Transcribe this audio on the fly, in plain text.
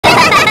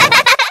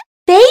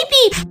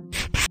beep.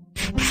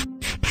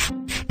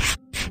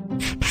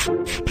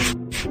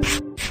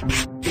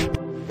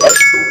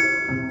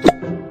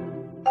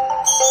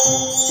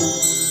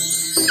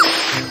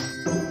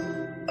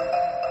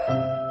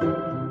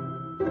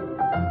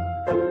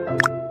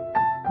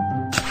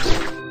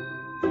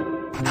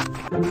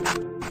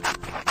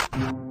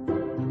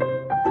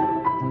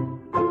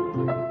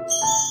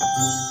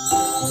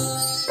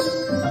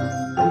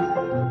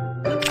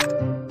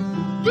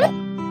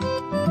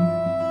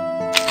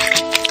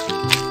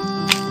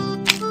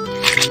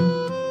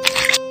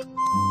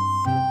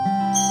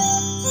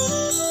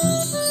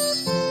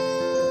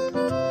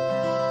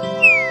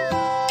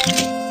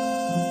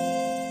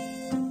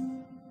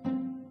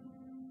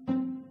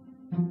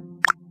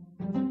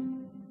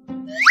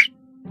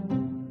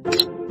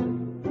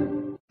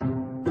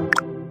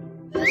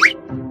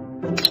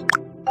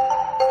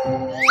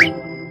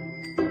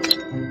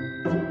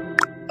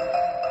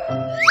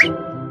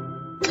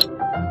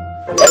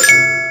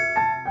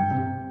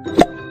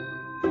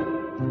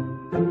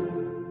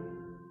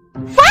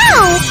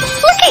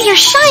 Your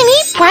shiny,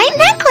 bright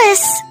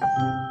necklace!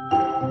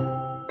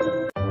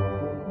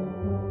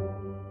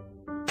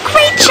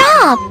 Great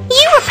job!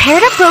 You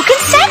repaired a broken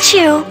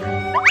statue!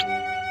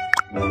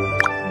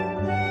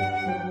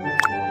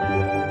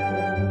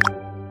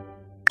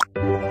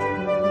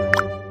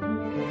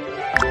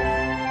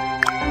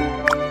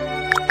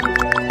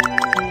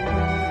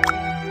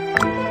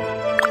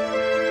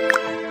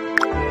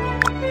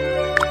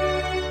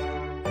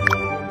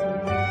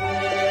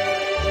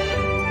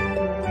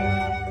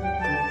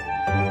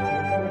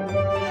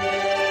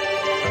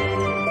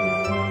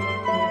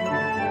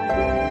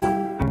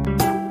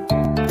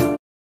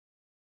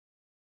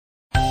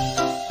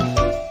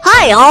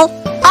 Hi all,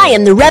 I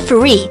am the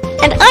referee,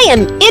 and I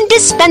am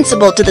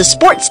indispensable to the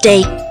sports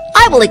day.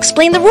 I will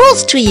explain the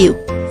rules to you.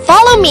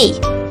 Follow me.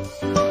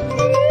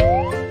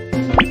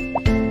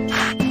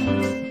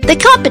 The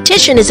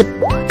competition is a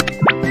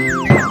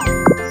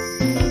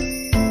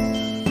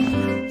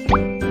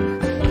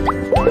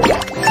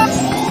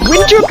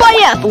winter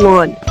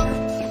biathlon.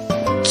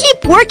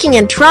 Keep working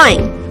and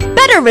trying.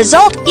 Better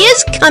result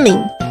is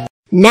coming.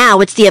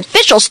 Now it's the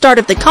official start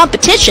of the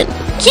competition.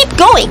 Keep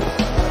going.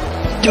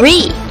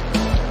 3,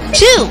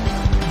 2,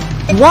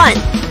 1,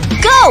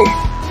 go!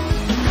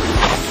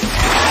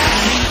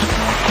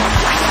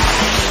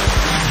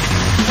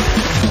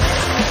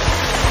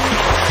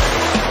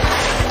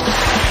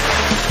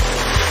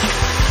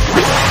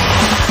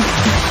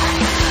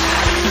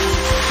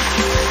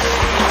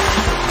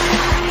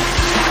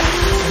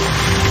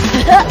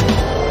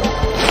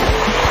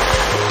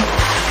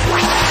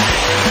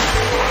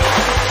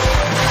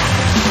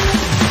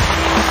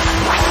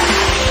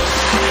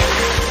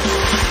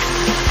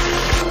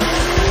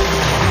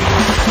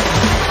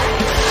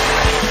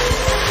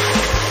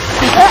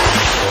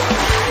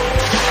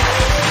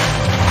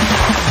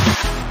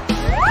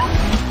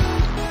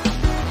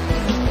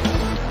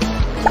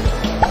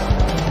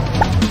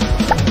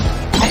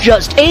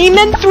 Just aim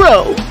and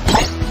throw.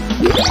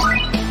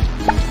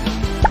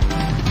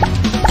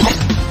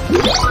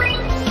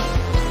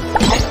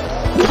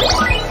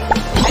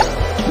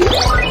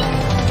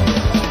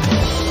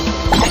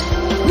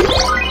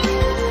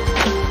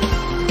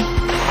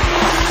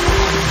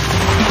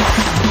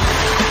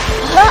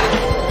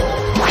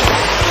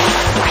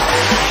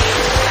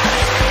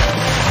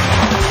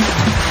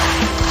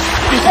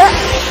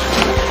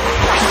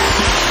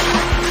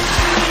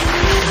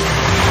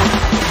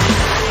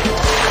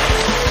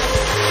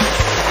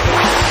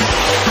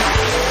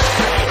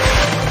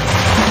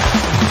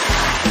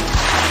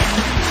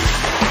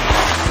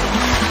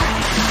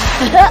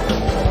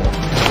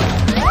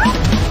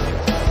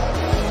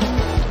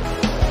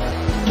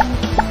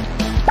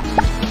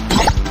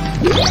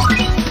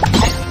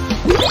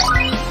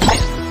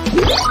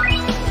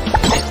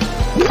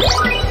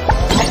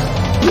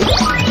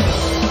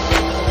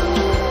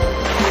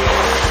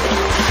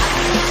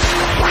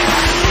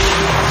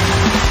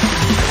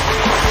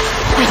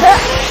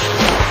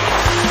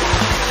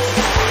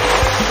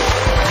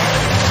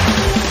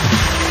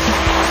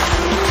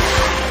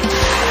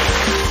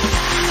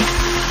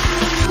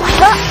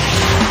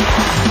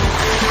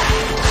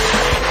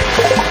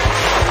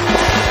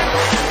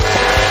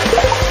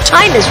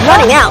 Time is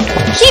running out.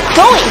 Keep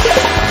going.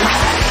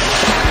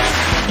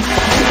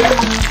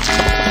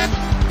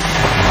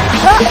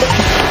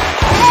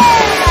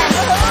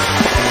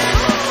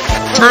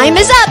 Time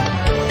is up.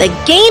 The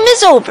game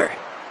is over.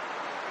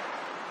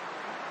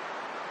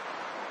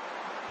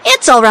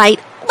 It's all right.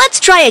 Let's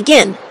try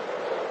again.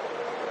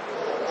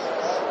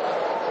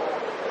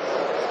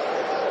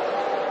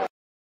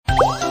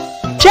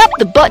 Tap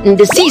the button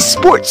to see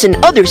sports and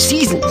other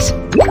seasons.